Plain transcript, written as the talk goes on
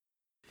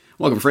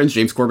Welcome, friends.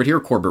 James Corbett here,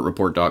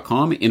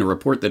 CorbettReport.com, in a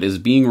report that is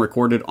being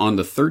recorded on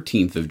the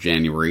 13th of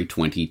January,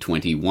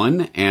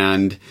 2021.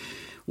 And,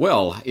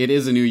 well, it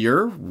is a new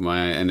year,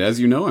 and as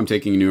you know, I'm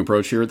taking a new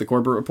approach here at the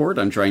Corbett Report.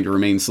 I'm trying to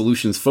remain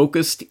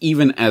solutions-focused,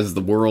 even as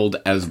the world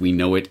as we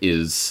know it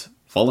is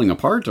falling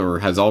apart, or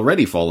has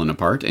already fallen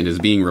apart, and is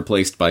being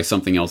replaced by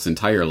something else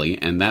entirely.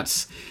 And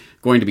that's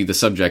going to be the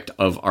subject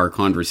of our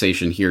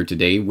conversation here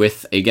today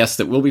with a guest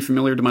that will be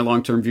familiar to my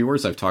long-term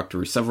viewers. I've talked to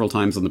her several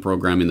times on the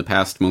program in the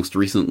past, most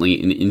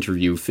recently in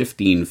interview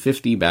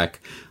 1550 back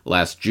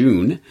last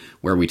June,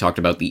 where we talked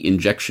about the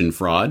injection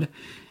fraud.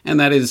 And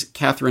that is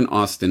Catherine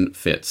Austin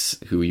Fitts,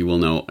 who you will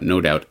know, no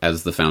doubt,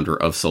 as the founder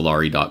of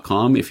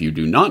Solari.com. If you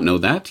do not know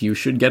that, you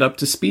should get up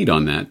to speed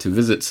on that, to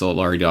visit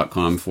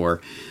Solari.com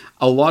for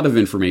a lot of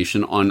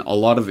information on a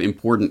lot of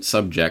important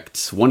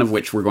subjects, one of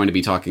which we're going to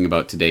be talking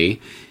about today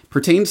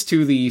pertains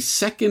to the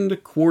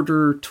second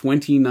quarter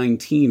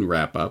 2019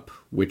 wrap-up,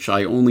 which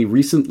I only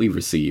recently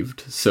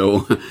received.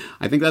 So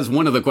I think that's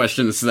one of the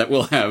questions that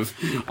we'll have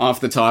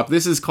off the top.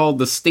 This is called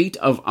The State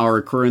of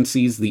Our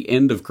Currencies, the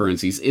End of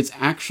Currencies. It's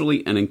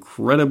actually an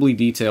incredibly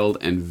detailed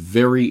and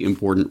very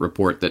important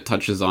report that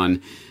touches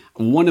on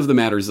one of the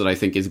matters that I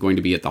think is going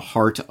to be at the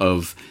heart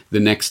of the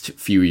next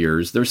few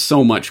years. There's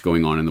so much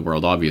going on in the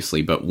world,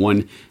 obviously, but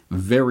one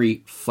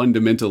very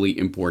fundamentally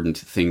important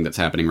thing that's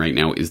happening right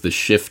now is the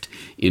shift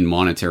in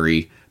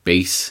monetary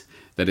base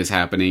that is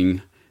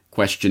happening.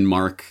 Question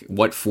mark,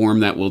 what form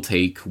that will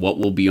take, what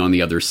will be on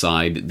the other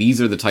side. These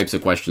are the types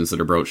of questions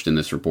that are broached in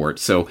this report.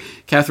 So,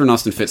 Catherine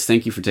Austin Fitts,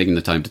 thank you for taking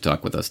the time to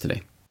talk with us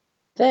today.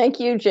 Thank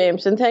you,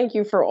 James, and thank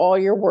you for all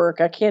your work.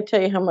 I can't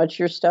tell you how much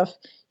your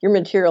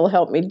material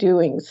helped me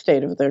doing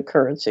State of the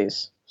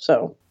Currencies.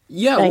 So,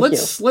 yeah,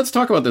 let's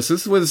talk about this.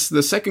 This was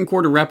the second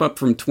quarter wrap up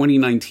from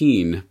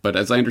 2019, but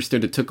as I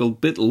understood, it took a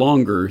bit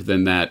longer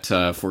than that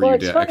for you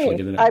to actually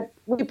get it out.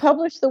 We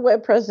published the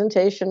web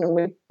presentation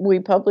and we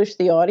published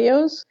the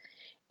audios,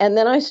 and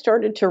then I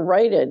started to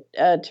write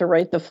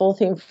the full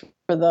theme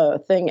for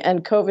the thing,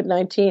 and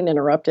COVID-19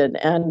 interrupted,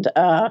 and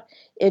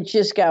it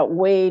just got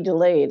way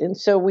delayed. And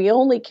so we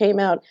only came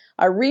out,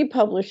 I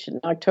republished in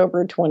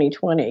October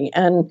 2020,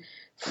 and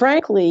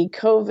frankly,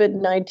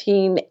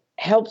 COVID-19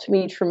 helped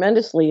me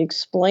tremendously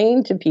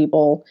explain to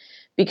people,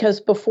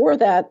 because before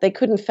that, they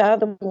couldn't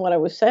fathom what I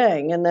was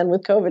saying. And then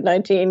with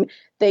COVID-19,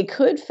 they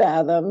could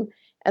fathom.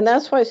 And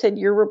that's why I said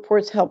your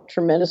reports helped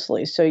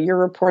tremendously. So your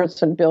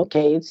reports on Bill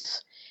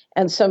Gates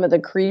and some of the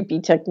creepy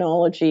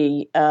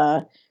technology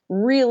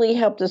really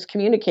helped us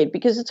communicate,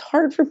 because it's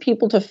hard for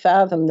people to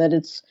fathom that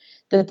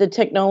the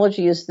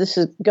technology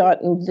has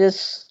gotten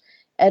this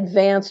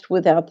advanced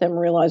without them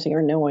realizing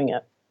or knowing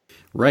it.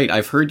 Right.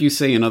 I've heard you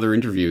say in other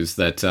interviews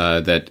that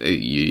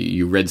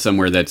you read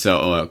somewhere that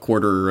a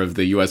quarter of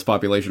the U.S.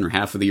 population or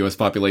half of the U.S.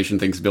 population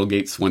thinks Bill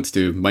Gates wants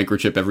to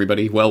microchip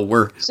everybody. Well,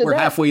 we're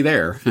halfway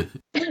there.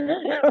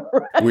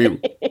 Right.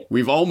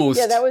 We've almost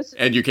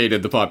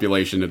educated the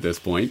population at this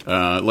point.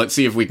 Let's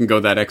see if we can go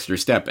that extra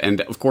step.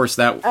 And of course,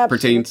 that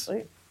pertains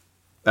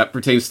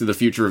to the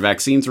Future of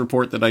Vaccines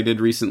report that I did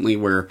recently,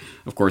 where,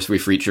 of course, we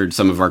featured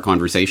some of our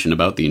conversation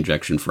about the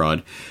injection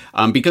fraud.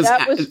 Because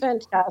that was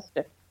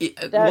fantastic.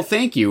 Well,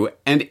 thank you.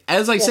 And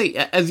as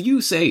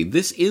you say,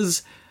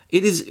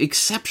 it is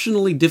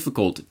exceptionally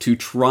difficult to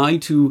try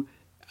to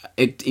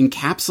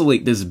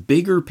encapsulate this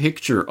bigger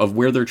picture of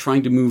where they're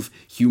trying to move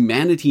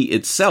humanity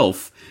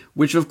itself,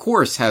 which of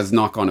course has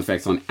knock-on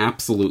effects on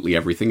absolutely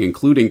everything,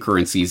 including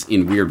currencies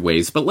in weird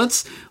ways. But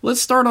let's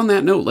start on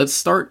that note. Let's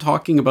start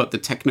talking about the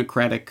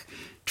technocratic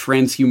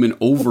transhuman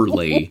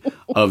overlay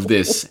of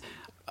this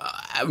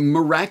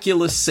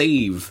miraculous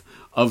save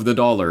of the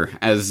dollar,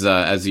 as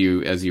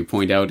you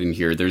point out in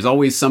here. There's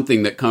always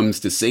something that comes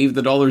to save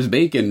the dollar's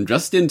bacon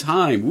just in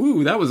time.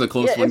 Woo, that was a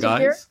close one,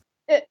 guys.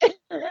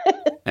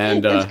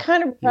 And it's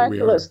kind of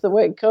miraculous the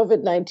way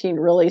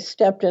COVID-19 really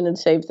stepped in and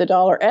saved the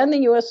dollar and the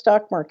U.S.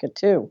 stock market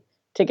too,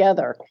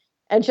 together,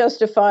 and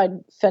justified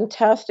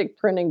fantastic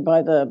printing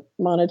by the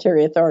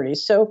monetary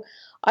authorities. So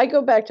I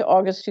go back to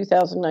August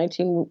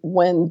 2019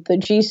 when the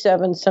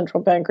G7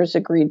 central bankers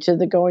agreed to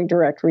the going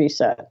direct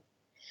reset.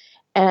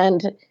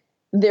 And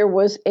there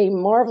was a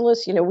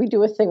marvelous, we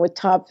do a thing with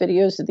top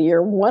videos of the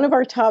year. One of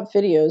our top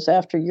videos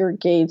after your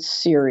Gates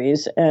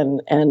series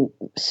and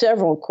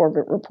several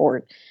Corbett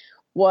Report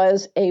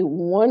was a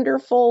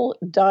wonderful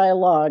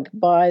dialogue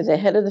by the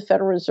head of the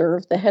Federal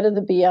Reserve, the head of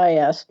the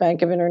BIS,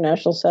 Bank of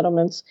International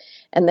Settlements,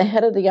 and the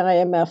head of the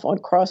IMF on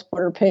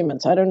cross-border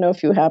payments. I don't know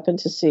if you happen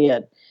to see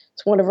it.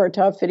 It's one of our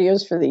top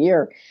videos for the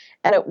year.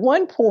 And at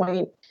one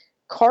point,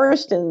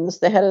 Carstens,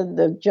 the head of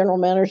the general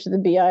manager of the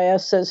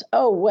BIS, says,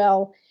 oh,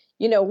 well,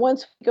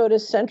 once we go to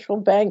central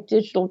bank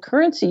digital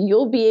currency,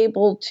 you'll be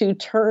able to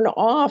turn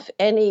off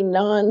any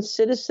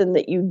non-citizen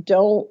that you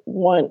don't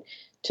want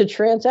to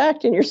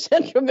transact in your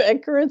central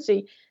bank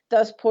currency,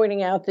 thus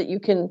pointing out that you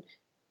can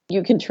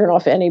turn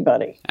off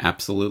anybody.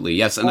 Absolutely,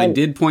 yes, and I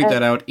did point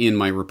that out in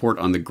my report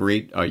on the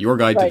great your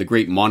guide to the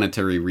Great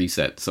Monetary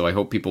Reset. So I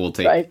hope people will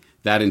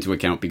that into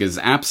account, because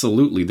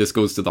absolutely this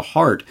goes to the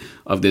heart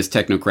of this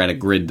technocratic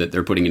grid that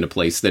they're putting into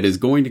place that is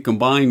going to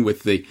combine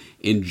with the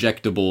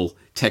injectable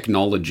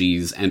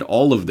technologies and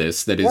all of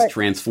this that is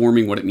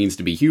transforming what it means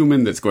to be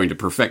human, that's going to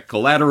perfect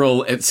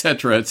collateral,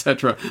 etc.,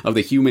 of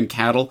the human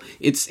cattle.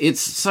 It's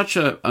such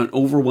an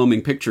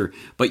overwhelming picture.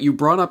 But you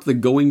brought up the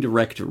going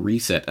direct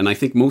reset, and I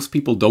think most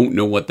people don't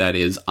know what that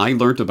is. I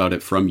learned about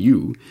it from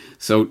you.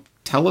 So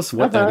tell us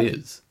what that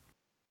is.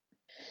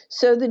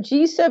 So the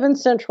G7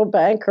 central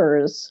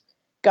bankers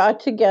got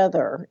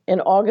together in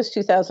August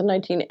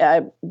 2019.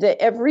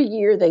 Every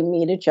year they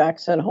meet at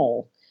Jackson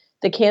Hole.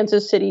 The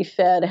Kansas City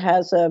Fed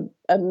has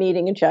a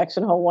meeting in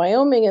Jackson Hole,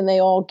 Wyoming, and they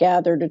all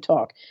gather to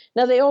talk.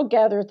 Now, they all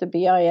gather at the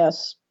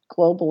BIS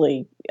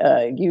globally,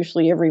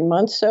 usually every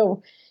month.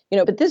 So,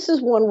 but this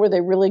is one where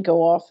they really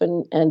go off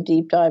and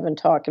deep dive and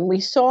talk. And we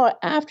saw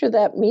after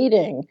that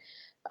meeting,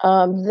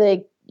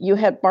 you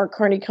had Mark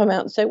Carney come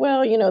out and say,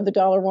 well, the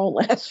dollar won't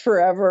last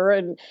forever.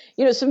 And,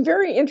 some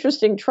very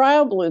interesting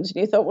trial balloons.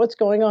 And you thought, what's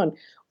going on?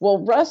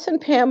 Well, Russ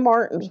and Pam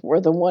Martins were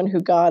the one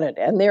who got it.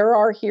 And they're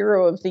our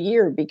hero of the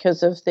year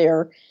because of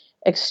their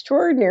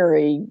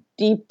extraordinary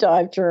deep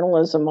dive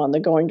journalism on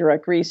the Going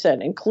Direct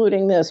Reset,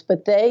 including this.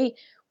 But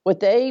what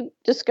they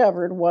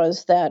discovered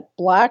was that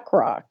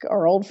BlackRock,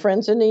 our old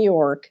friends in New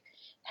York,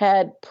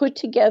 had put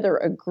together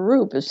a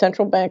group of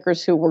central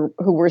bankers who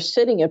were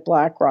sitting at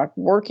BlackRock,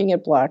 working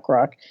at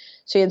BlackRock.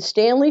 So you had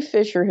Stanley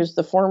Fischer, who's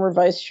the former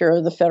vice chair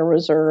of the Federal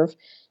Reserve.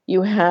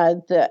 You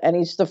had and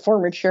he's the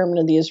former chairman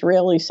of the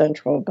Israeli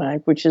Central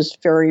Bank, which is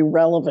very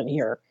relevant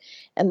here.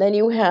 And then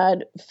you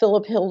had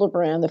Philip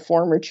Hildebrand, the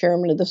former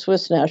chairman of the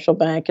Swiss National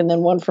Bank, and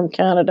then one from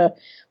Canada,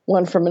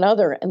 one from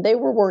another. And they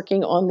were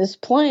working on this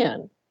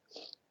plan.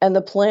 And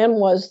the plan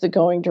was the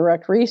Going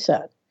Direct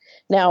Reset.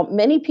 Now,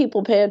 many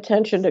people pay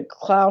attention to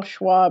Klaus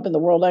Schwab and the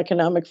World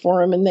Economic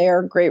Forum and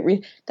their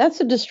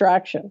that's a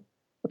distraction,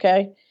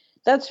 okay?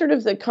 That's sort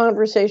of the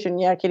conversation,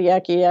 yakety,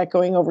 yakety, yak,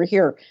 going over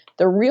here.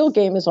 The real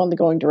game is on the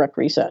Going Direct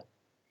Reset.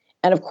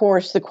 And of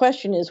course, the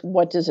question is,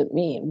 what does it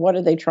mean? What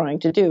are they trying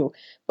to do?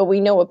 But we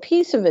know a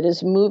piece of it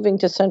is moving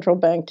to central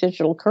bank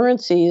digital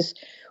currencies,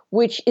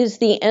 which is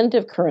the end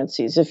of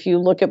currencies. If you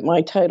look at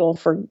my title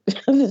for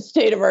the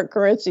state of our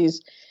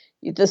currencies,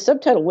 the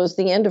subtitle was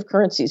the end of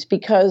currencies,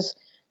 because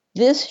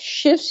this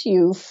shifts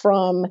you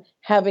from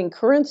having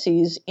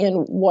currencies in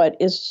what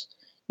is,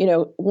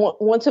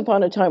 once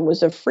upon a time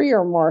was a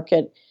freer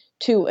market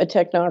to a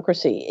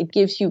technocracy. It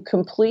gives you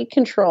complete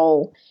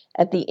control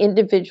at the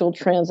individual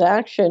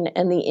transaction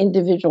and the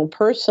individual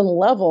person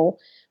level,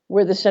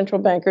 where the central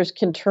bankers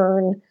can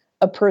turn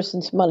a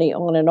person's money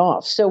on and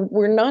off. So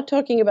we're not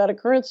talking about a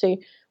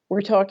currency. We're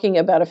talking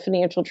about a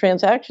financial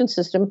transaction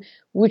system,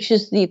 which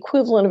is the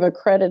equivalent of a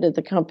credit at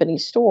the company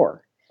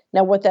store.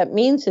 Now, what that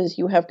means is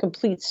you have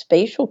complete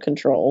spatial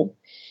control.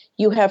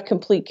 You have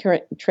complete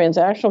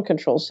transactional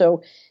control.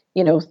 So,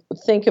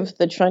 think of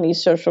the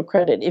Chinese social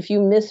credit. If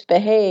you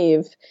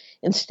misbehave,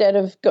 instead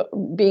of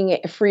being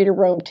free to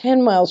roam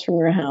 10 miles from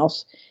your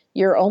house,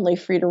 you're only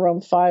free to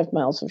roam 5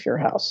 miles of your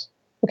house.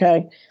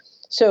 Okay?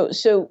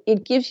 So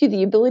it gives you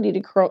the ability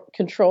to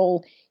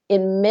control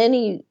in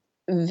many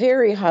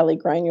very highly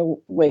granular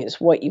ways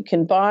what you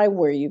can buy,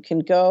 where you can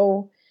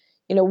go.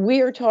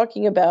 We are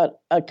talking about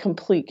a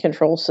complete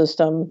control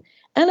system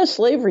and a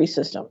slavery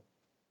system.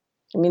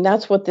 I mean,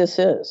 that's what this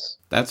is.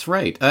 That's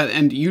right.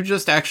 And you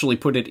just actually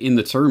put it in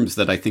the terms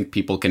that I think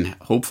people can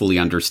hopefully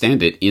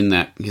understand it in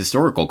that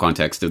historical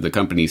context of the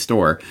company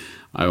store.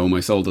 I owe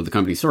my soul to the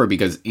company store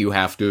because you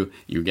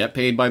get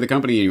paid by the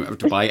company and you have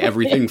to buy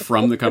everything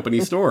from the company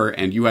store,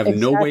 and you have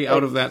no way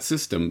out of that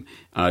system.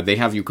 They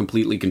have you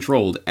completely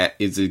controlled.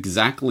 It's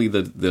exactly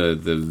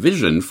the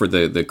vision for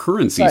the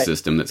currency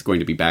system that's going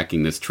to be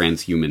backing this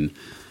transhuman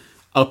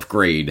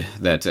upgrade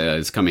that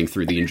is coming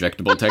through the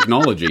injectable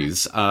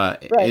technologies.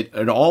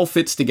 It all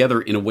fits together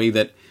in a way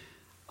that,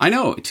 I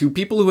know, to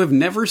people who have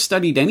never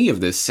studied any of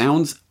this,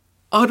 sounds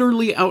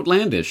utterly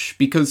outlandish,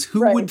 because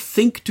who would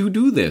think to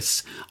do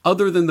this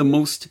other than the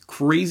most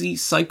crazy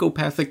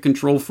psychopathic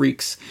control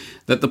freaks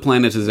that the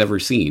planet has ever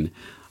seen?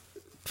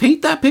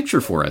 Paint that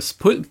picture for us.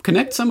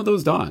 Connect some of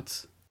those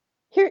dots.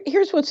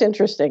 Here's what's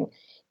interesting.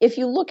 If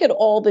you look at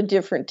all the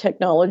different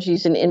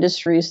technologies and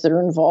industries that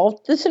are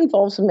involved, this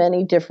involves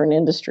many different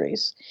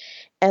industries.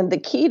 And the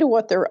key to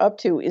what they're up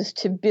to is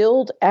to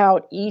build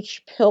out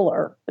each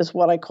pillar, is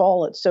what I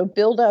call it. So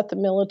build out the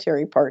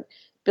military part,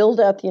 build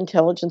out the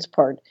intelligence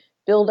part,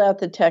 build out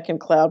the tech and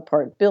cloud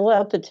part, build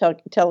out the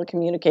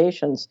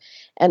telecommunications,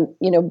 and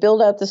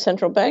build out the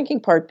central banking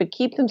part, but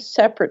keep them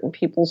separate in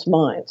people's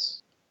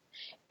minds.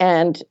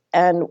 And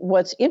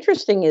what's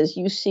interesting is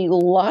you see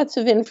lots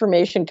of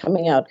information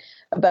coming out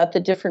about the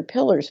different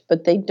pillars,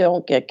 but they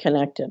don't get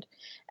connected.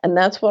 And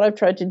that's what I've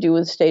tried to do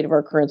with State of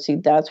Our Currency.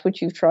 That's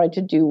what you've tried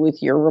to do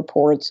with your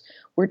reports.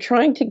 We're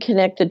trying to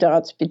connect the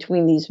dots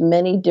between these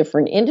many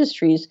different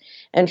industries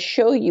and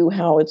show you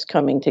how it's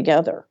coming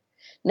together.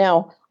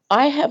 Now,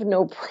 I have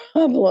no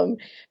problem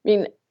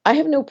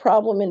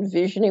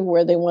envisioning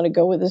where they want to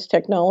go with this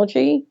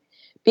technology,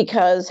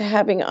 because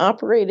having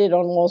operated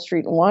on Wall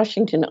Street in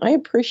Washington, I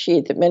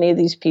appreciate that many of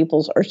these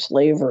peoples are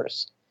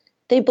slavers.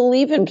 They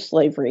believe in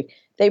slavery.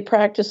 They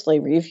practice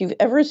slavery. If you've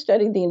ever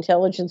studied the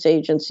intelligence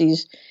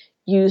agency's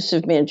use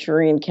of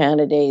Manchurian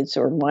candidates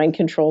or mind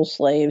control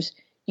slaves,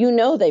 you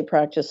know they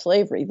practice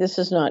slavery. This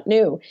is not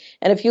new.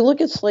 And if you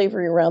look at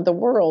slavery around the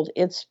world,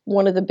 it's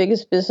one of the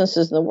biggest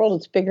businesses in the world.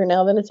 It's bigger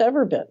now than it's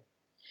ever been.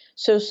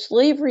 So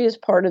slavery is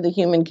part of the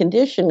human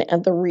condition,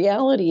 and the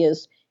reality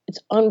is it's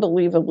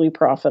unbelievably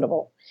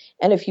profitable.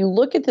 And if you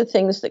look at the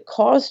things that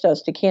caused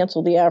us to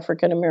cancel the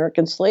African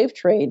American slave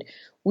trade,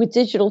 with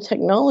digital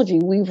technology,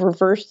 we've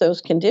reversed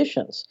those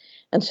conditions.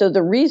 And so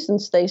the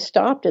reasons they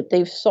stopped it,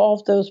 they've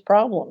solved those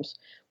problems,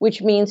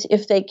 which means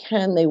if they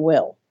can, they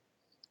will.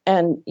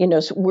 And,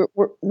 so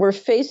we're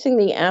facing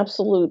the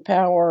absolute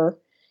power,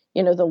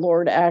 the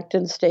Lord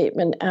Acton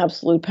statement,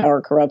 absolute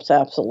power corrupts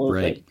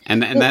absolutely. Right.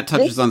 And that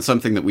touches on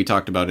something that we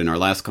talked about in our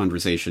last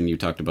conversation. You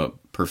talked about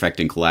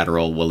perfecting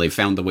collateral. Well, they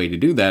found the way to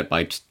do that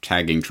by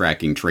tagging,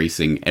 tracking,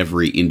 tracing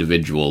every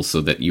individual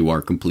so that you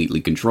are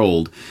completely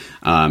controlled.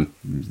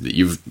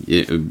 You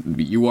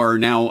are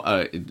now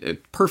a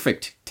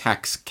perfect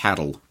tax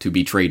cattle to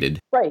be traded.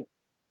 Right.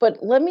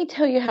 But let me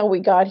tell you how we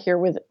got here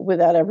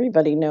without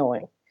everybody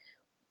knowing.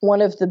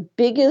 One of the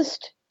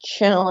biggest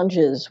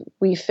challenges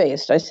we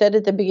faced, I said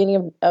at the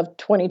beginning of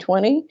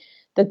 2020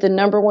 that the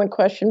number one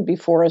question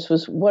before us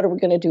was, what are we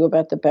going to do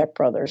about the Beck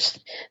brothers?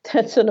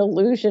 That's an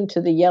allusion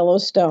to the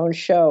Yellowstone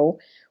show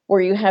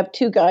where you have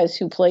two guys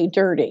who play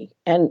dirty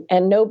and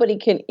nobody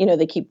can,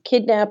 they keep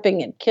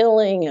kidnapping and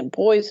killing and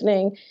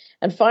poisoning.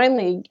 And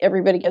finally,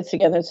 everybody gets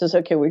together and says,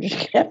 okay, we're just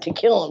going to have to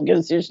kill them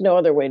because there's no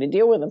other way to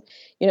deal with them.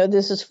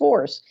 This is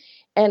force.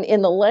 And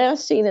in the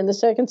last scene in the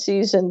second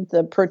season,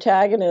 the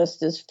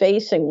protagonist is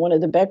facing one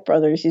of the Beck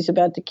brothers he's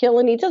about to kill,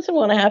 and he doesn't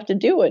want to have to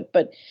do it.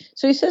 But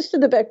so he says to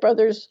the Beck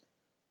brothers,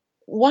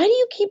 why do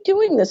you keep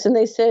doing this? And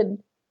they said,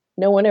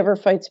 no one ever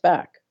fights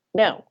back.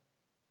 Now,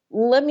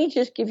 let me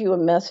just give you a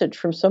message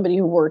from somebody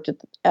who worked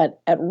at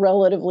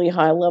relatively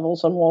high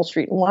levels on Wall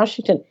Street in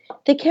Washington.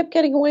 They kept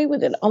getting away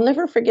with it. I'll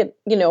never forget,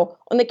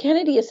 on the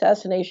Kennedy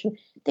assassination,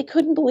 they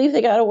couldn't believe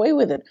they got away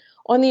with it.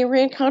 On the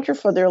Iran-Contra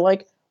fraud, they're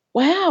like,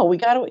 wow, we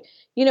got away.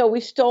 We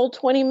stole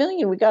 20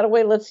 million. We got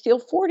away. Let's steal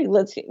 40.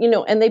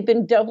 And they've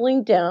been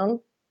doubling down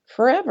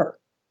forever.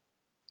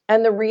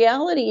 And the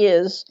reality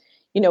is,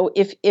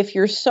 if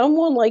you're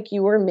someone like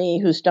you or me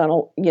who's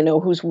done,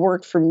 who's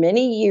worked for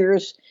many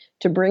years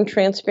to bring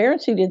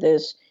transparency to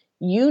this,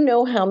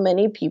 how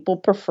many people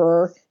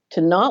prefer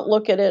to not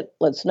look at it.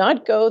 Let's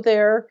not go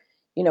there,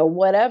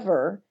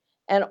 whatever.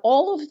 And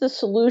all of the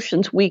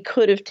solutions we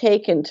could have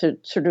taken to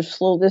sort of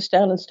slow this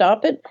down and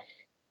stop it,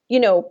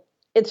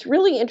 it's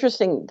really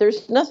interesting.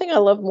 There's nothing I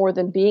love more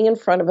than being in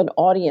front of an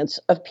audience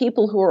of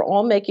people who are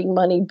all making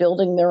money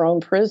building their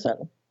own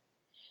prison.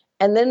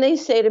 And then they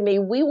say to me,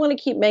 we want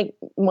to keep making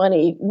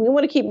money. We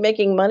want to keep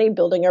making money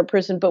building our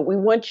prison, but we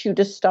want you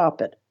to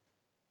stop it.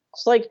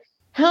 It's like,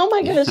 how am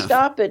I going to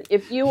stop it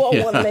if you all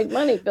want to make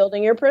money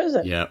building your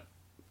prison? Yeah.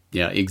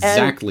 Yeah,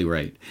 exactly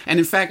right. And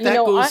in fact,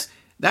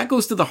 that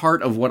goes to the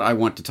heart of what I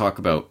want to talk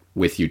about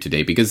with you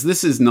today, because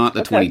this is not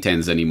the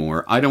 2010s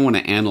anymore. I don't want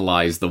to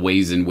analyze the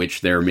ways in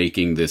which they're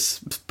making this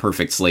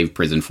perfect slave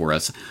prison for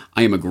us.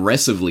 I am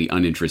aggressively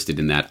uninterested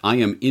in that. I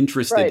am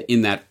interested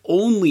in that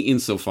only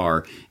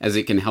insofar as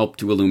it can help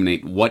to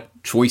illuminate what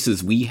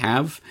choices we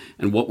have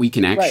and what we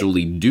can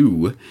actually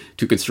do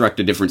to construct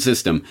a different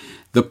system.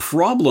 The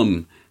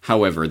problem,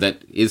 however,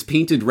 that is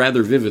painted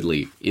rather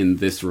vividly in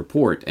this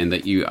report, and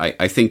that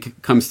I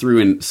think comes through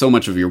in so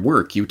much of your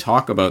work. You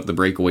talk about the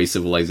breakaway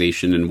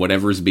civilization and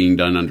whatever's being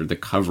done under the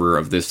cover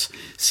of this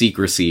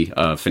secrecy,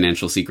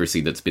 financial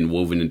secrecy that's been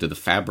woven into the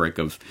fabric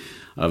of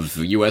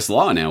U.S.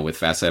 law now with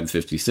FASAB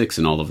 56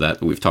 and all of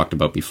that we've talked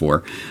about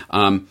before.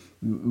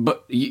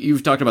 But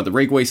you've talked about the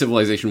breakaway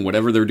civilization,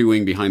 whatever they're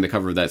doing behind the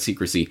cover of that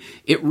secrecy.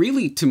 It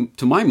really, to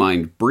my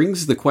mind,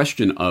 brings the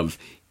question of,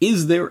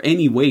 is there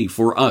any way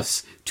for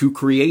us to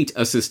create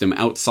a system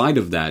outside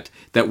of that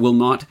will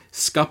not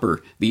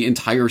scupper the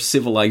entire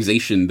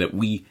civilization that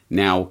we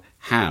now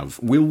have?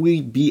 Will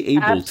we be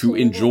able to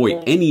enjoy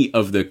any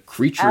of the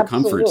creature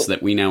comforts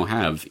that we now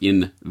have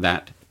in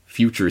that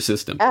future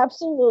system?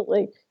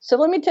 Absolutely. So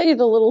let me tell you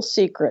the little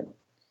secret.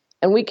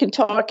 And we can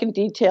talk in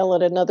detail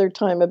at another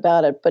time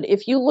about it. But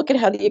if you look at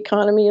how the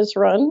economy is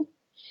run,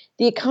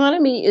 the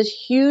economy is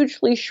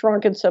hugely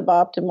shrunk and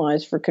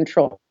suboptimized for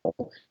control.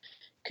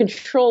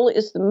 Control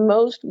is the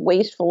most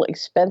wasteful,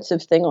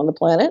 expensive thing on the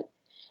planet.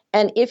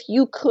 And if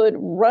you could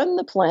run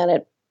the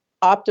planet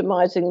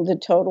optimizing the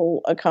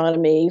total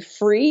economy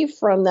free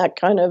from that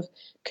kind of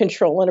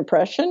control and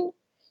oppression,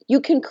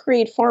 you can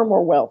create far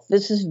more wealth.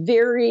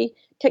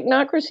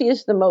 Technocracy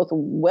is the most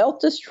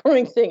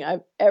wealth-destroying thing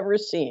I've ever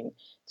seen.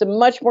 It's a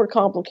much more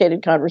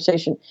complicated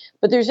conversation,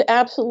 but there's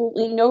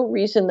absolutely no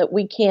reason that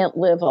we can't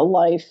live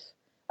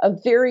a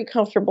very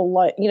comfortable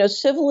life.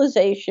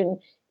 Civilization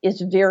is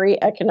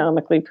very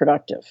economically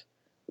productive.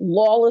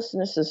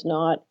 Lawlessness is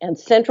not, and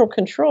central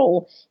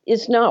control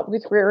is not,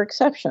 with rare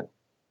exception.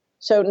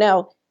 So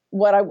now,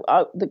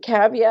 the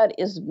caveat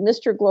is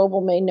Mr.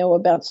 Global may know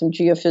about some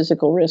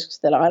geophysical risks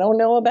that I don't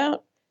know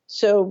about.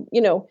 So,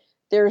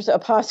 there's a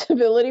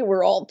possibility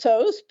we're all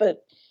toast,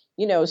 but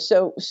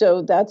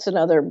so that's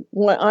another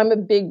one. I'm a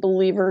big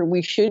believer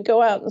we should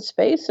go out in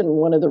space, and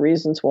one of the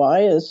reasons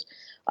why is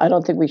I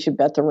don't think we should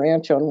bet the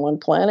ranch on one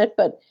planet.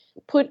 But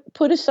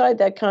put aside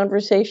that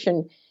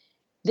conversation.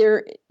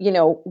 There,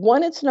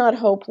 one, it's not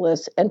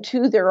hopeless, and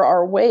two, there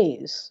are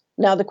ways.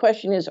 Now the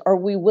question is, are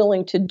we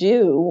willing to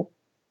do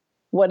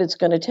what it's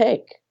going to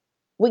take?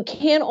 We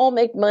can't all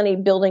make money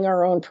building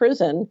our own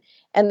prison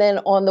and then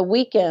on the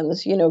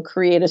weekends,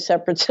 create a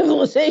separate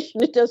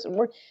civilization. It doesn't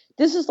work.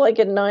 This is like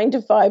a 9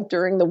 to 5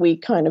 during the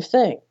week kind of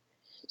thing.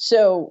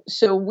 So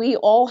we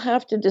all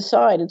have to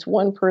decide it's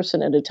one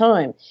person at a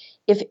time.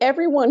 If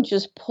everyone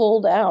just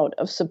pulled out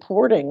of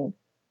supporting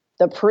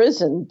the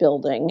prison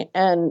building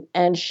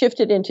and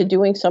shifted into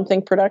doing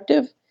something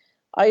productive,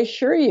 I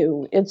assure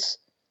you it's,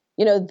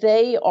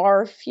 they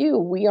are few,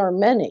 we are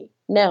many.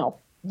 Now,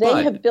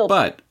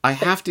 But I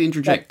have to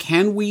interject.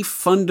 Can we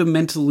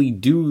fundamentally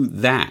do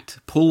that?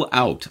 Pull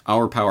out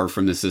our power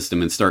from the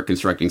system and start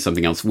constructing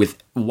something else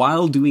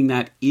while doing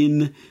that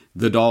in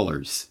the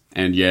dollars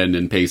and yen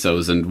and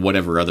pesos and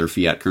whatever other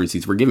fiat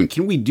currencies we're given?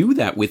 Can we do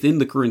that within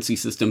the currency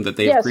system that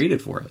they have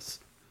created for us?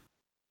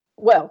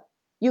 Well,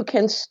 you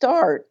can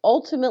start.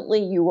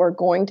 Ultimately, you are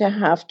going to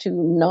have to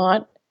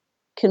not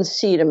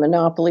concede a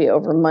monopoly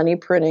over money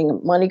printing,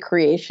 money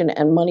creation,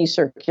 and money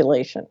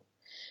circulation.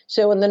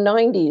 So in the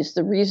 90s,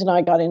 the reason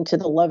I got into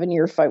the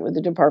 11-year fight with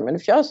the Department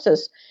of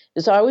Justice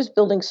is I was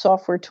building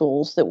software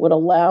tools that would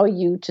allow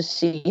you to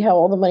see how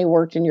all the money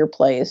worked in your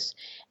place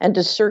and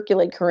to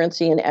circulate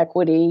currency and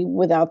equity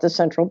without the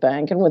central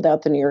bank and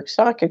without the New York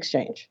Stock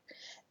Exchange.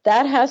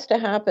 That has to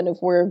happen if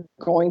we're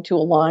going to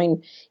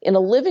align. In a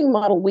living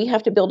model, we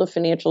have to build a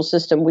financial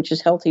system which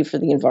is healthy for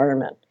the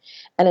environment.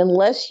 And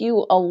unless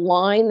you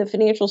align the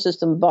financial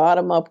system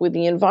bottom up with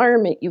the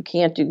environment, you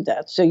can't do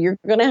that. So you're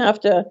going to have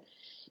to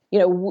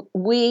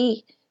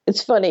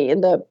it's funny,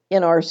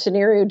 in our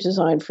scenario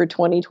design for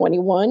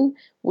 2021,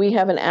 we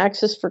have an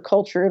axis for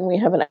culture and we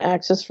have an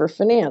axis for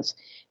finance.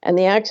 And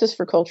the axis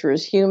for culture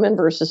is human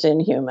versus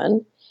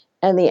inhuman.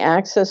 And the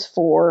axis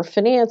for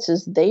finance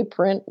is they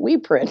print, we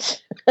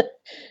print.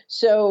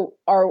 So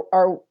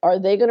are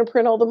they going to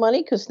print all the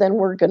money? Because then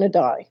we're going to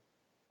die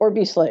or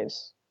be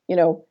slaves.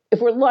 If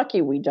we're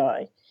lucky, we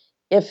die.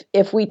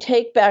 If we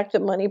take back the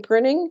money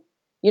printing,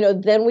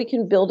 then we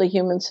can build a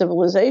human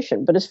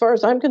civilization. But as far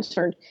as I'm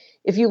concerned,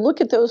 if you look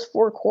at those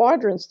 4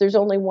 quadrants, there's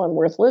only one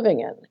worth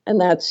living in,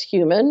 and that's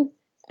human,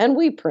 and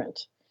we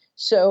print.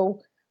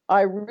 So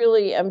I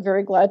really am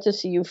very glad to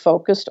see you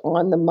focused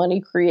on the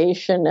money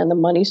creation and the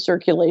money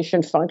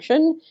circulation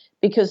function,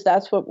 because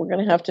that's what we're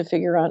going to have to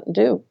figure out and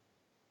do.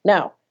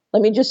 Now,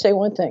 let me just say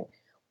one thing.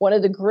 One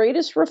of the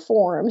greatest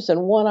reforms,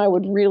 and one I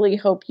would really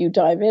hope you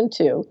dive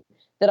into,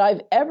 that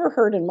I've ever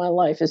heard in my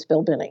life is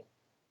Bill Binney.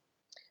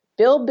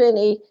 Bill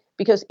Binney,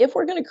 because if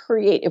we're going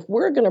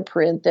to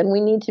print, then we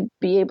need to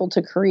be able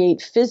to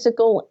create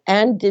physical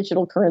and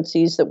digital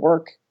currencies that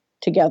work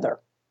together.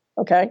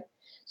 Okay?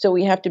 So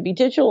we have to be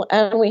digital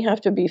and we have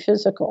to be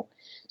physical.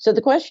 So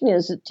the question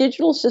is,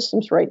 digital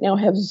systems right now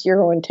have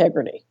zero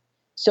integrity.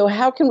 So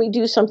how can we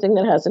do something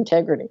that has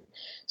integrity?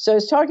 So I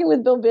was talking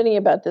with Bill Binney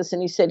about this,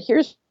 and he said,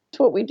 here's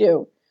what we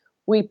do.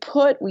 We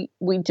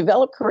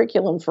develop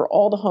curriculum for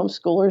all the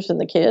homeschoolers and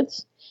the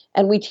kids,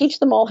 and we teach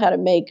them all how to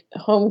make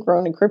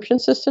homegrown encryption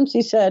systems.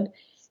 He said,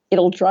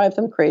 it'll drive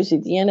them crazy.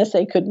 The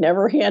NSA could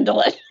never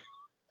handle it.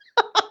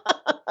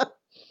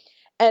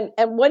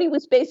 And what he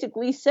was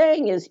basically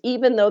saying is,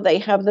 even though they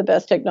have the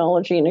best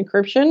technology in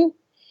encryption,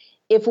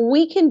 if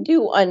we can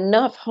do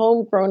enough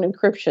homegrown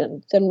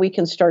encryption, then we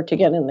can start to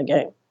get in the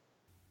game.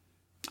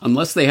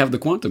 Unless they have the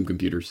quantum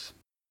computers.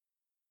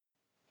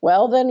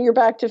 Well, then you're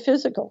back to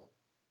physical.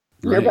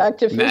 You're back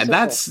to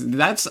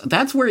physical.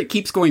 That's where it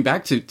keeps going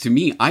back to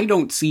me. I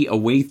don't see a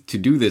way to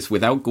do this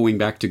without going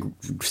back to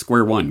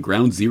square one,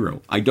 ground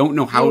zero. I don't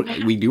know how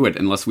we do it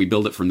unless we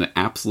build it from the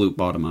absolute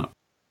bottom up.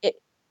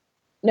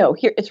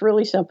 Here, it's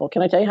really simple.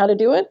 Can I tell you how to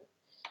do it?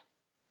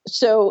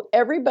 So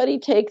everybody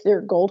take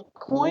their gold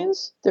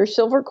coins, their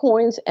silver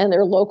coins, and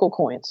their local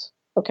coins.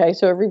 Okay,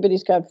 so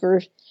everybody's got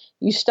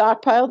you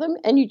stockpile them,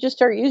 and you just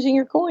start using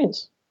your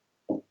coins.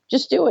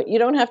 Just do it. You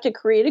don't have to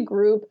create a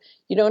group.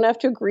 You don't have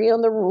to agree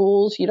on the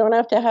rules. You don't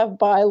have to have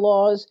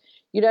bylaws.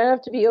 You don't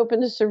have to be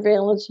open to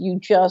surveillance. You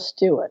just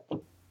do it.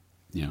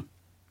 Yeah.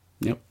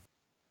 Yep.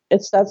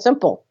 It's that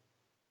simple.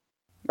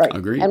 Right.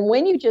 Agreed. And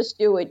when you just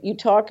do it, you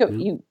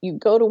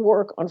go to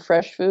work on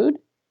fresh food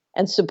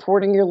and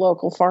supporting your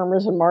local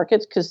farmers and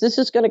markets, because this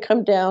is going to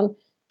come down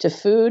to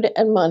food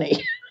and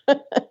money.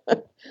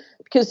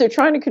 Because they're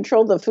trying to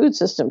control the food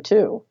system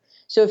too.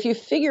 So if you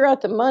figure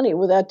out the money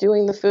without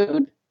doing the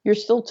food, you're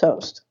still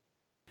toast.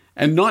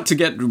 And not to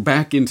get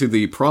back into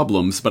the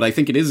problems, but I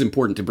think it is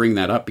important to bring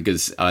that up,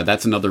 because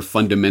that's another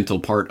fundamental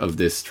part of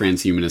this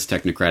transhumanist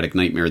technocratic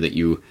nightmare that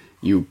you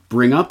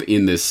bring up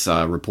in this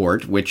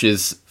report, which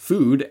is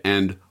food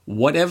and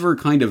whatever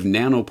kind of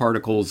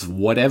nanoparticles,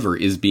 whatever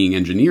is being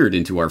engineered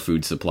into our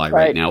food supply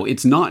right now,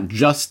 it's not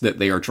just that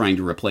they are trying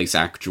to replace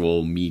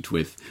actual meat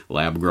with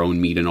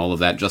lab-grown meat and all of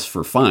that just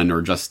for fun,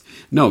 or just,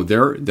 no,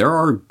 there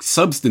are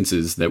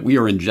substances that we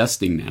are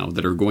ingesting now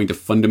that are going to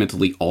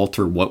fundamentally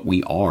alter what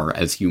we are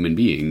as human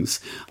beings,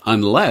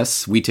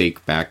 unless we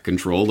take back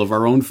control of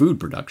our own food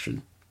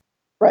production.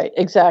 Right,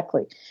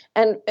 exactly.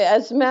 And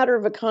as a matter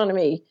of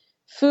economy,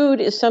 food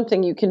is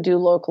something you can do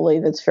locally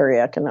that's very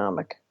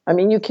economic. I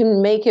mean, you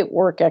can make it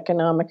work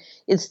economic.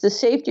 It's the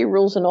safety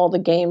rules and all the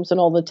games and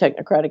all the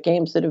technocratic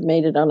games that have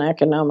made it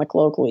uneconomic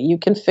locally. You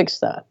can fix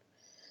that.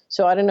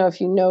 So I don't know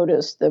if you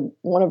noticed that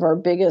one of our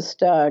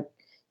biggest,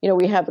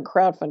 we have a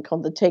crowdfund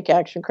called the Take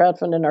Action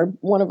Crowdfund, and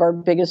one of our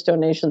biggest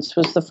donations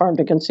was the Farm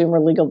to Consumer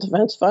Legal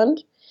Defense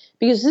Fund,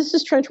 because this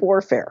is trench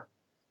warfare.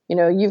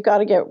 You've got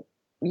to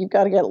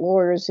get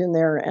lawyers in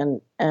there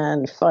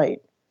and fight.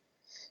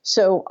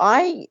 So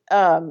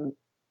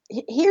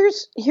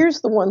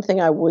here's the one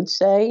thing I would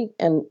say,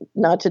 and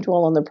not to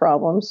dwell on the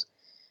problems,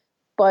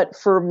 but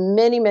for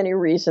many, many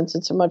reasons,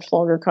 it's a much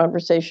longer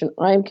conversation.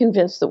 I'm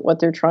convinced that what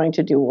they're trying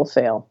to do will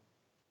fail,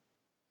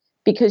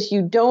 because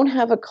you don't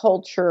have a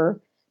culture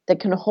that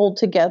can hold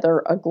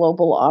together a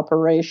global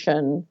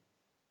operation.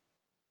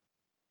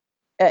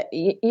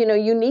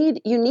 You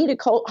need a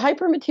cult.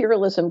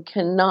 Hypermaterialism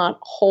cannot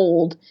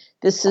hold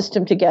this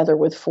system together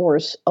with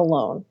force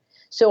alone.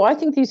 So I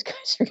think these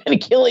guys are going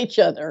to kill each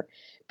other,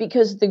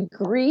 because the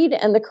greed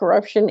and the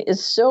corruption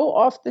is so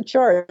off the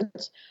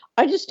charts.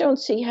 I just don't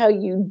see how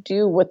you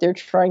do what they're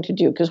trying to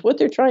do, because what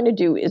they're trying to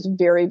do is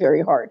very,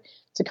 very hard.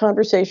 It's a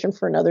conversation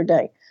for another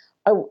day.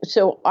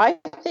 So I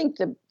think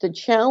the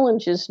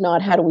challenge is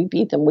not how do we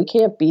beat them. We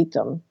can't beat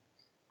them.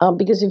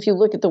 Because if you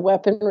look at the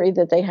weaponry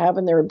that they have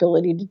and their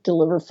ability to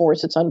deliver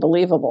force, it's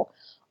unbelievable.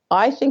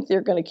 I think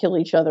they're going to kill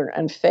each other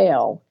and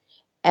fail.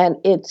 And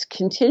it's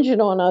contingent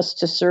on us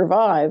to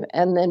survive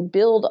and then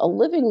build a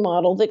living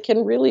model that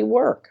can really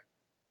work.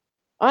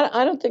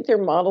 I don't think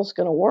their model's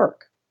going to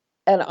work.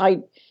 And I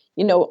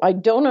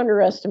don't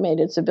underestimate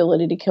its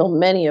ability to kill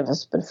many of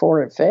us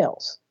before it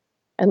fails.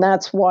 And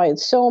that's why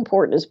it's so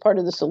important, as part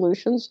of the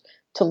solutions,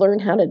 to learn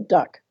how to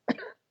duck.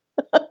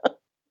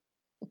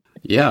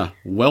 Yeah,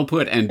 well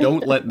put. And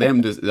don't let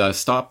them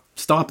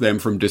stop them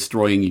from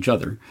destroying each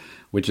other,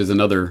 which is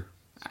another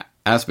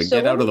aspect.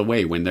 Get out of the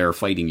way when they're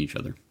fighting each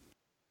other.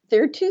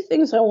 There are two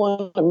things I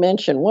want to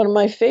mention. One of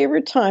my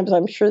favorite times,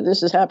 I'm sure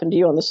this has happened to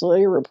you on the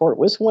Cellular Report,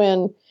 was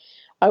when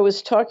I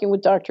was talking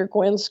with Dr.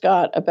 Gwen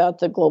Scott about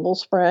the global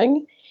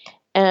spraying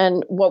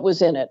and what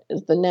was in it,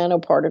 the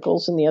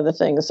nanoparticles and the other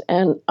things.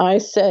 And I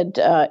said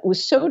it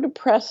was so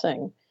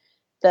depressing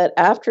that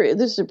after,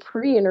 this is a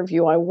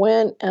pre-interview, I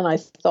went and I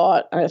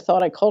thought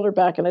I called her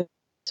back and I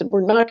said, we're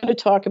not going to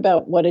talk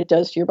about what it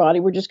does to your body.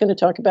 We're just going to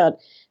talk about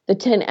the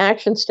 10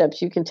 action steps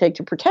you can take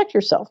to protect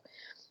yourself.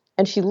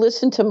 And she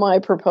listened to my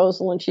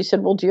proposal and she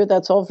said, well, dear,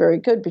 that's all very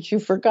good, but you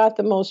forgot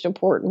the most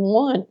important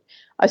one.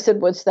 I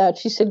said, what's that?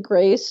 She said,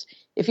 Grace,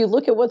 if you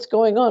look at what's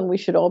going on, we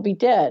should all be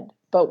dead,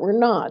 but we're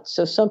not.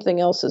 So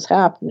something else is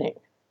happening.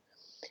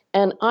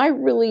 And I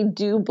really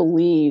do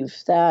believe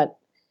that,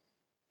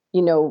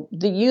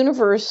 the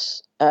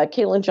universe,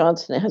 Caitlin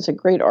Johnson has a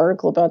great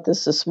article about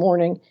this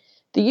morning.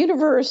 The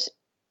universe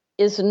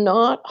is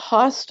not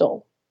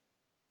hostile.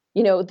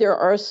 There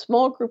are a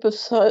small group of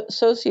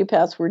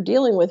sociopaths we're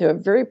dealing with who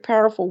have very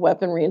powerful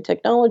weaponry and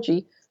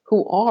technology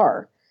who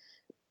are,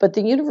 but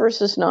the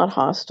universe is not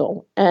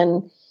hostile.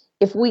 And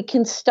if we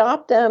can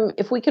stop them,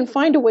 if we can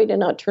find a way to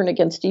not turn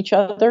against each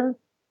other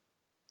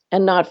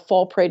and not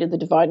fall prey to the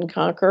divide and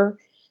conquer,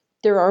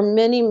 there are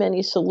many,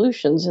 many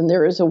solutions, and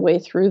there is a way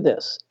through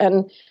this.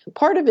 And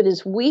part of it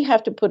is we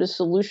have to put a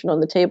solution on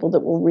the table that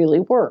will really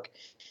work,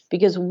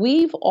 because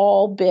we've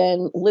all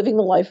been living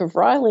the life of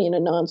Riley in a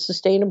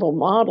non-sustainable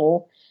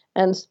model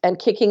and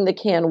kicking the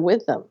can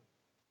with them.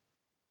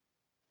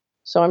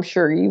 So I'm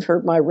sure you've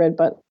heard my red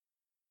button.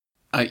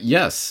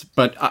 Yes,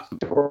 but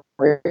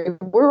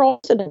we're all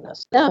sitting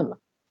this, them.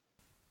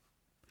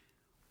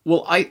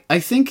 Well, I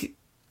think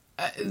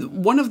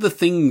one of the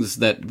things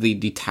that the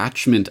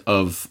detachment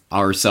of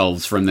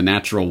ourselves from the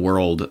natural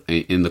world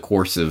in the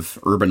course of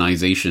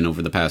urbanization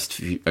over the past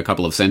a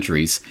couple of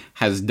centuries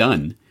has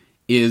done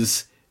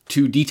is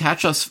to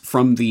detach us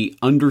from the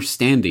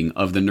understanding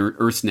of the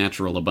Earth's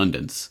natural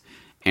abundance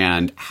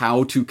and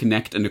how to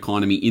connect an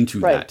economy into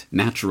that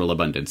natural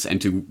abundance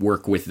and to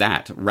work with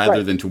that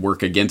rather than to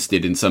work against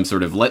it in some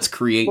sort of let's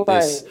create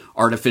this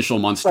artificial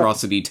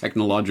monstrosity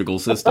technological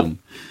system.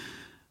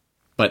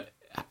 But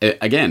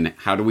again,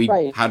 how do we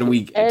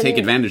take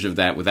advantage of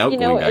that without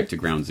going back to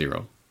ground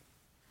zero?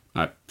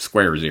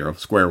 Square zero,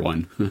 square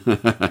one,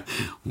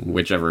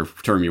 whichever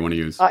term you want to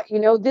use.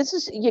 This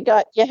is,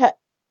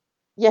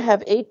 you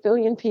have 8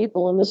 billion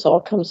people, and this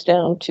all comes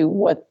down to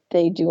what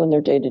they do in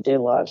their day-to-day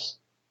lives.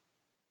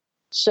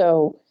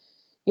 So,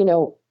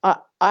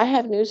 I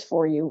have news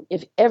for you.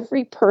 If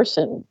every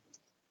person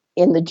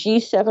in the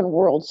G7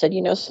 world said,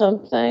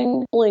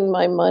 something, pulling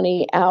my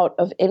money out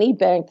of any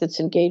bank that's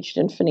engaged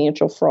in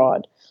financial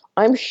fraud,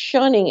 I'm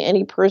shunning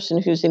any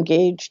person who's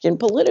engaged in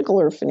political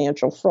or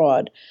financial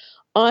fraud.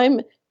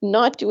 I'm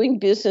not doing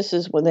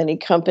businesses with any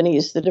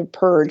companies that have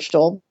purged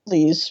all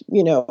these,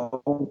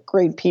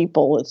 great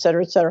people, et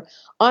cetera, et cetera.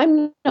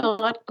 I'm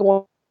not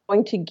going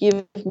to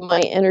give my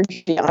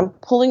energy. I'm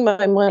pulling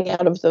my money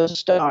out of those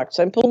stocks.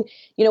 I'm pulling,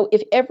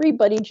 if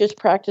everybody just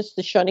practiced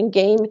the shunning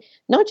game,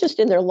 not just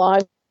in their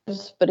lives,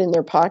 but in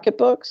their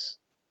pocketbooks,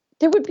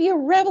 there would be a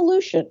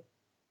revolution.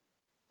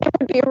 There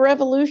would be a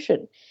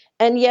revolution.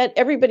 And yet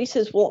everybody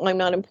says, well, I'm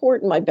not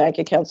important. My bank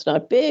account's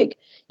not big.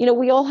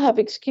 We all have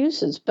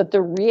excuses, but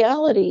the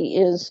reality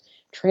is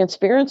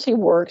transparency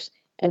works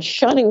and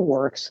shunning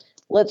works.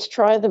 Let's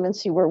try them and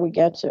see where we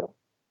get to.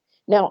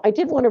 Now, I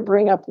did want to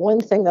bring up one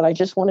thing that I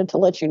just wanted to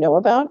let you know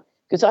about,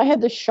 because I had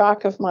the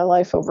shock of my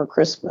life over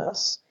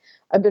Christmas.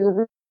 I've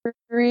been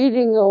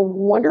reading a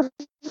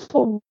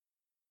wonderful,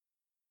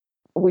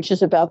 which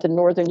is about the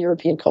Northern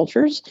European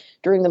cultures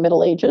during the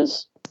Middle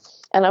Ages.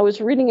 And I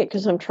was reading it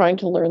because I'm trying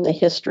to learn the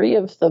history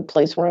of the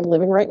place where I'm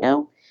living right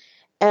now.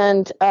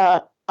 And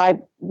I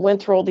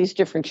went through all these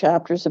different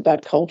chapters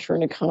about culture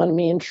and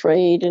economy and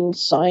trade and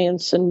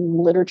science and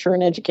literature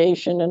and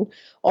education and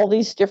all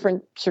these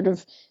different sort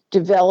of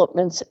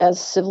developments as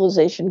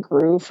civilization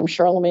grew from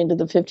Charlemagne to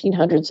the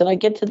 1500s. And I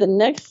get to the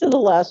next to the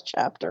last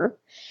chapter.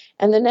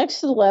 And the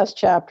next to the last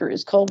chapter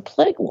is called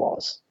Plague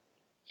Laws.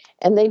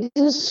 And they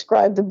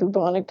describe the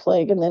bubonic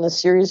plague and then a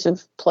series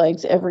of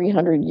plagues every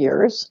 100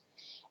 years.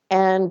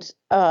 And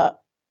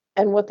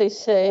what they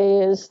say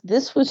is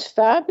this was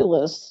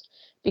fabulous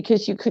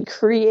because you could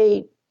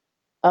create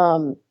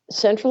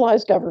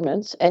centralized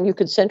governments and you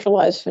could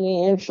centralize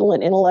financial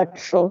and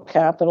intellectual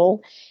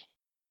capital,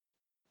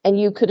 and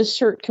you could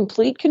assert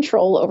complete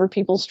control over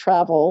people's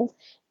travel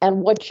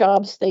and what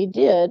jobs they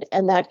did.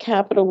 And that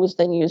capital was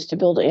then used to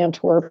build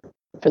Antwerp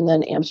and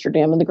then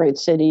Amsterdam and the great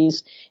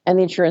cities and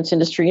the insurance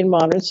industry and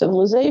modern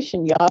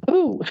civilization.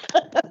 Yahoo!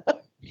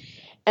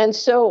 And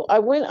so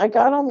I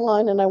got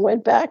online and I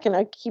went back and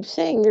I keep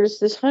saying there's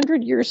this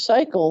 100-year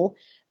cycle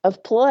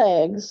of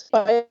plagues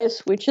by a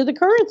switch of the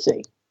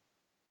currency.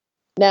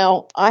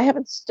 Now, I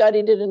haven't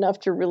studied it enough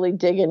to really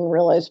dig in and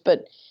realize,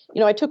 but,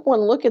 I took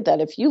one look at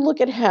that. If you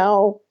look at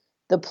how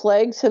the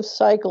plagues have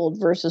cycled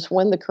versus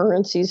when the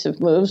currencies have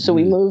moved, so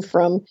we moved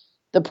from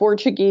the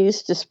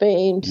Portuguese to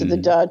Spain to the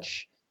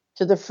Dutch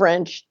to the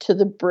French to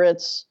the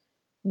Brits,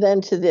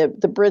 then to the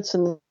Brits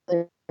and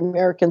the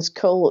Americans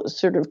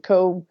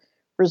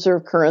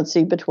reserve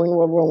currency between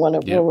World War I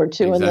and World War II,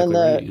 exactly, and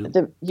then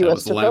the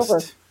U.S. took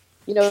over.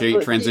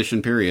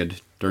 Transition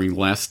period during the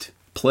last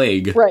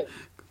plague. Right.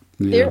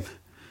 Yeah.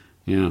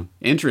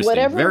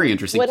 Interesting. Very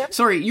interesting.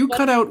 Sorry, you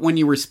cut out when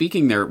you were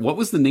speaking there. What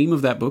was the name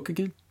of that book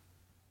again?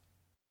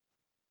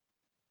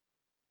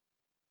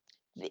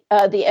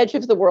 The Edge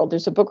of the World.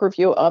 There's a book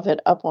review of it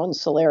up on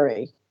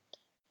Solari.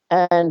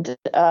 And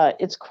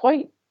it's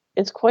quite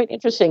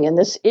interesting. And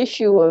this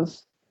issue of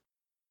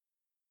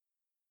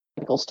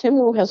Tim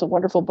Wu has a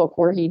wonderful book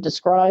where he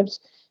describes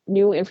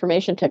new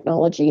information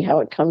technology, how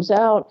it comes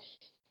out,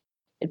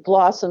 it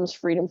blossoms,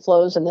 freedom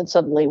flows, and then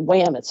suddenly,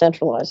 wham, it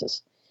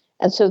centralizes.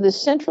 And so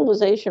this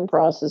centralization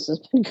process has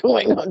been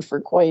going on for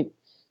quite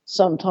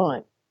some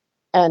time.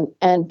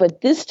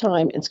 But this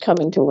time it's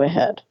coming to a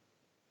head.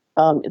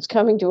 It's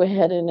coming to a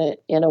head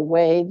in a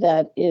way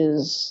that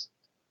is,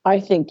 I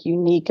think,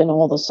 unique in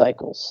all the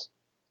cycles.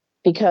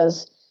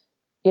 Because,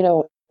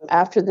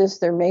 after this,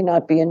 there may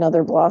not be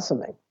another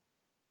blossoming.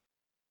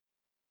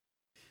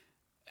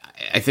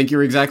 I think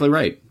you're exactly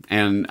right.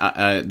 And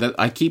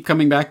I keep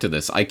coming back to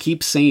this. I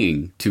keep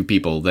saying to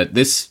people that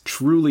this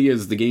truly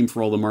is the game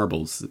for all the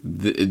marbles.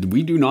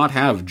 We do not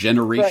have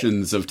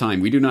generations of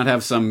time. We do not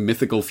have some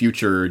mythical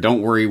future.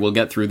 Don't worry, we'll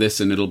get through this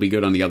and it'll be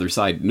good on the other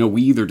side. No,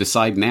 we either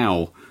decide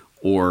now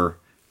or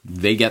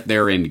they get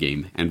their end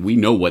game. And we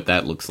know what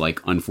that looks like,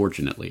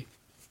 unfortunately.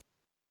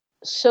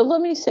 So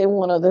let me say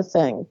one other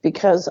thing,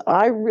 because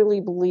I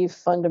really believe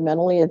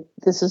fundamentally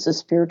this is a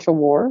spiritual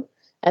war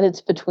and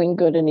it's between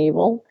good and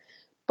evil.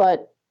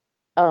 But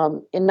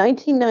in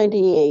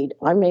 1998,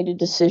 I made a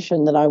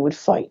decision that I would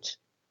fight.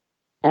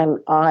 And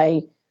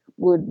I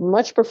would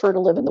much prefer to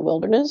live in the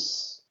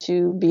wilderness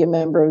to be a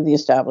member of the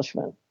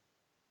establishment.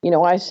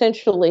 I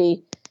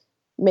essentially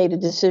made a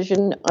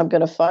decision. I'm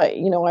going to fight.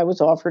 I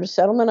was offered a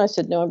settlement. I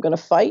said, no, I'm going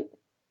to fight.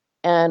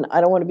 And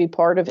I don't want to be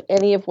part of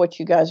any of what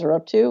you guys are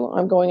up to.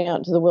 I'm going out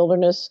into the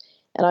wilderness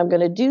and I'm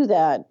going to do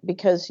that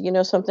because,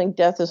 something,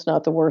 death is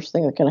not the worst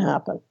thing that can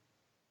happen.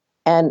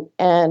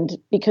 And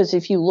because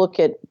if you look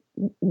at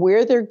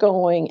where they're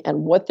going and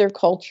what their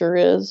culture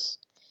is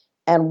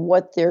and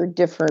what their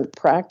different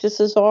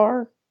practices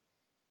are,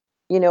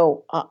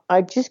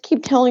 I just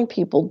keep telling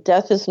people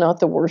death is not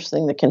the worst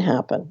thing that can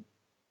happen.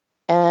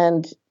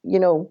 And,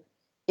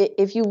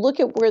 if you look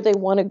at where they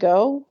want to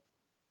go,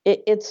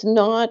 it's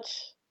not,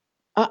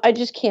 I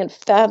just can't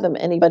fathom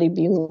anybody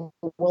being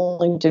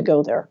willing to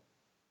go there.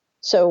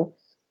 So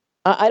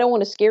I don't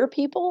want to scare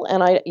people,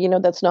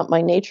 and that's not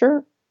my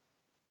nature.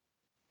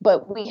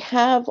 But we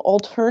have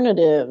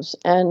alternatives,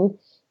 and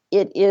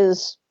it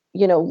is,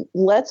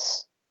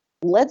 let's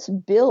let's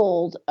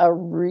build a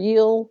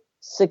real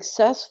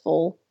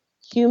successful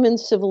human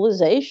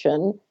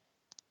civilization.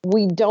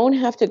 We don't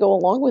have to go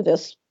along with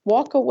this.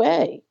 Walk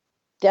away.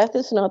 Death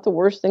is not the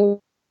worst thing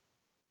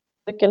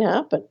that can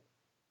happen.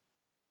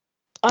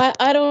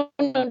 I don't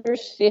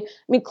understand.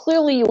 I mean,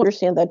 clearly you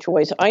understand that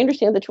choice. I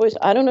understand the choice.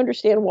 I don't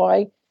understand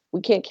why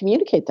we can't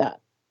communicate that.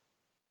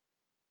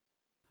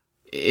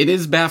 It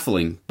is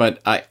baffling,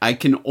 but I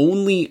can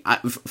only,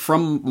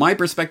 from my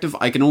perspective,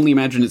 I can only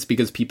imagine it's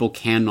because people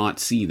cannot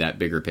see that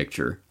bigger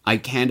picture. I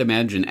can't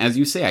imagine, as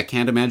you say, I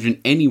can't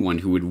imagine anyone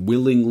who would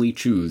willingly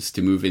choose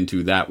to move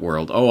into that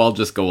world. Oh, I'll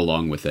just go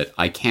along with it.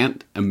 I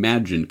can't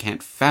imagine,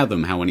 can't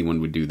fathom how anyone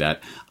would do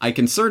that. I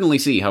can certainly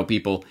see how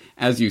people,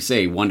 as you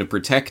say, want to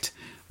protect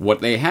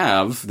what they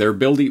have. They're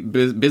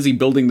busy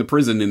building the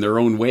prison in their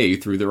own way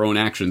through their own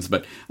actions,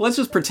 but let's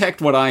just protect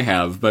what I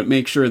have, but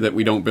make sure that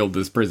we don't build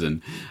this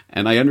prison.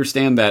 And I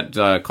understand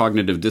that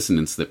cognitive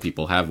dissonance that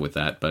people have with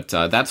that, but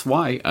that's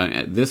why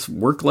this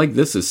work like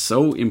this is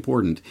so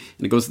important,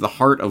 and it goes to the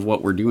heart of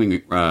what we're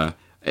doing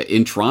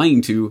in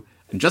trying to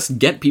just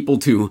get people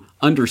to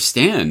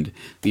understand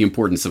the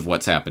importance of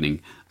what's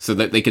happening so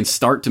that they can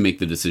start to make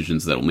the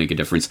decisions that will make a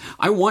difference.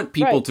 I want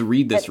people to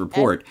read this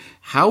report.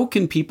 How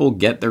can people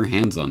get their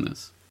hands on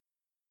this?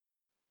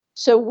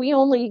 So we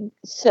only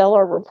sell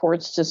our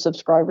reports to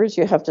subscribers.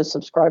 You have to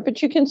subscribe,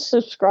 but you can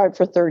subscribe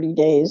for 30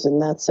 days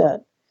and that's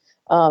it.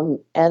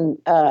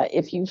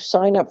 If you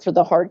sign up for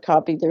the hard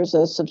copy, there's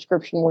a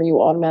subscription where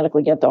you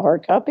automatically get the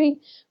hard copy,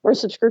 or a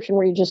subscription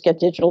where you just get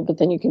digital, but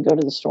then you can go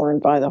to the store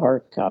and buy the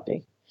hard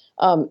copy.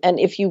 And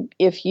if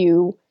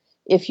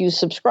you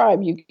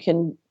subscribe, you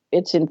can.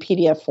 It's in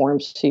PDF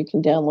form, so you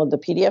can download the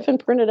PDF and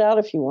print it out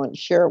if you want.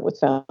 Share it with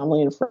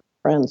family and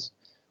friends.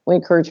 We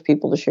encourage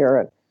people to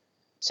share it.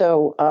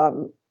 So,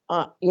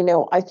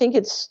 I think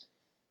it's.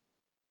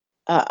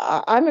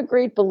 I'm a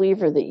great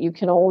believer that you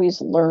can always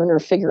learn or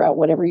figure out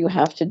whatever you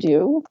have to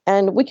do,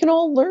 and we can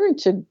all learn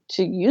to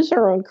use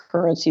our own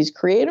currencies,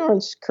 create our own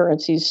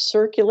currencies,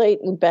 circulate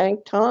and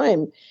bank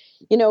time.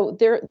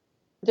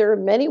 There are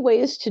many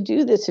ways to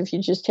do this if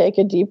you just take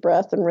a deep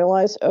breath and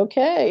realize,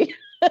 okay.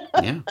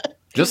 Yeah.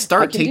 Just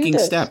start taking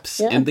steps,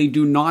 and they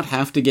do not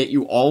have to get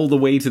you all the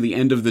way to the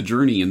end of the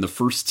journey in the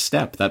first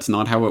step. That's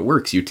not how it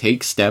works. You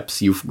take steps,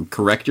 you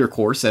correct your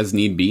course as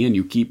need be, and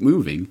you keep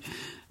moving.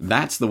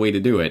 That's the way to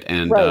do it.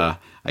 And right.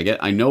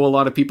 I know a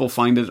lot of people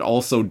find it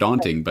also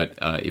daunting, but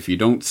if you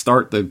don't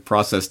start the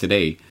process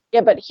today.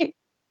 Yeah, but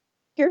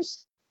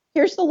here's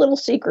the little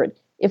secret.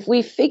 If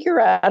we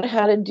figure out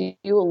how to do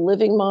a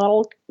living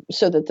model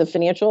so that the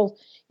financial,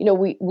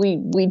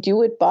 we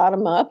do it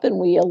bottom up and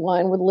we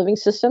align with living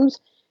systems,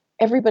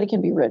 everybody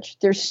can be rich.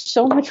 There's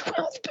so much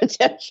wealth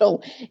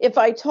potential. If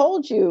I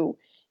told you,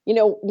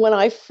 when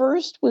I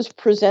first was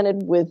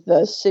presented with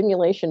the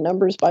simulation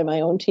numbers by my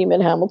own team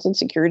at Hamilton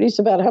Securities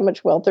about how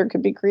much wealth there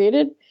could be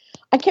created,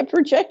 I kept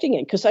rejecting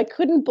it because I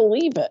couldn't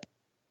believe it.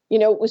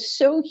 It was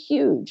so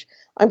huge.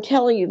 I'm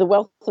telling you, the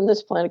wealth on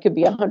this planet could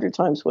be 100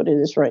 times what it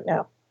is right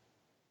now.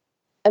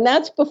 And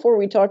that's before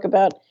we talk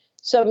about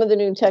some of the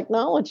new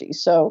technology.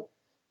 So,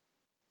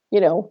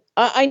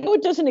 I know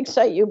it doesn't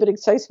excite you, but it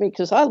excites me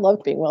because I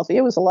love being wealthy.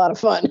 It was a lot of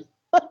fun.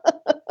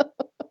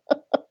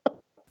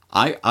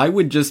 I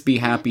would just be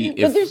happy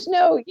if... But there's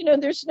no...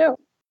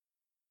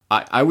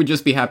 I would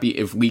just be happy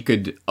if we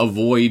could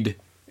avoid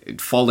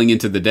falling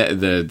into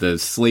the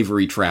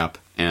slavery trap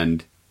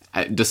and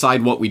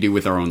decide what we do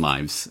with our own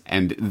lives.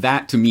 And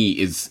that, to me,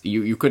 is...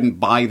 You couldn't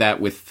buy that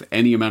with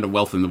any amount of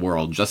wealth in the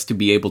world, just to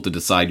be able to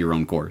decide your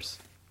own course.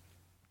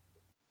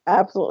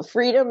 Absolutely.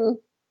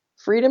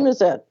 Freedom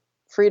is it.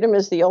 Freedom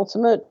is the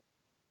ultimate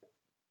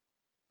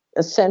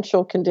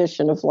essential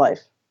condition of life.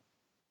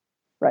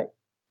 Right.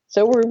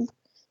 So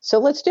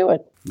let's do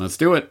it. Let's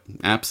do it.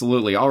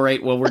 Absolutely. All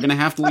right. Well, we're going to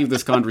have to leave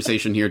this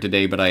conversation here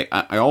today, but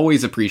I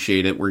always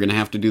appreciate it. We're going to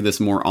have to do this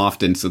more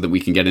often so that we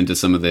can get into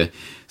some of the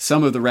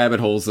rabbit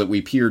holes that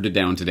we peered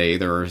down today.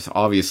 There are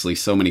obviously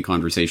so many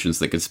conversations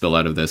that could spill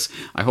out of this.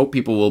 I hope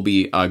people will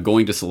be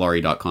going to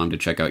Solari.com to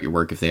check out your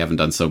work if they haven't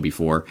done so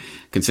before.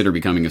 Consider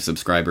becoming a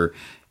subscriber.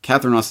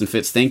 Catherine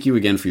Austin-Fitts, thank you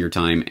again for your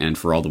time and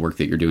for all the work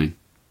that you're doing.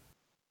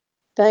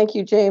 Thank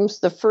you, James.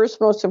 The first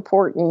most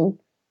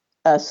important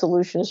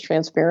solution is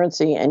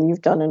transparency, and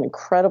you've done an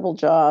incredible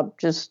job.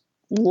 Just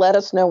let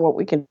us know what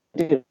we can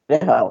do to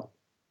help.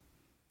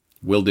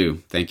 Will do.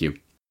 Thank you.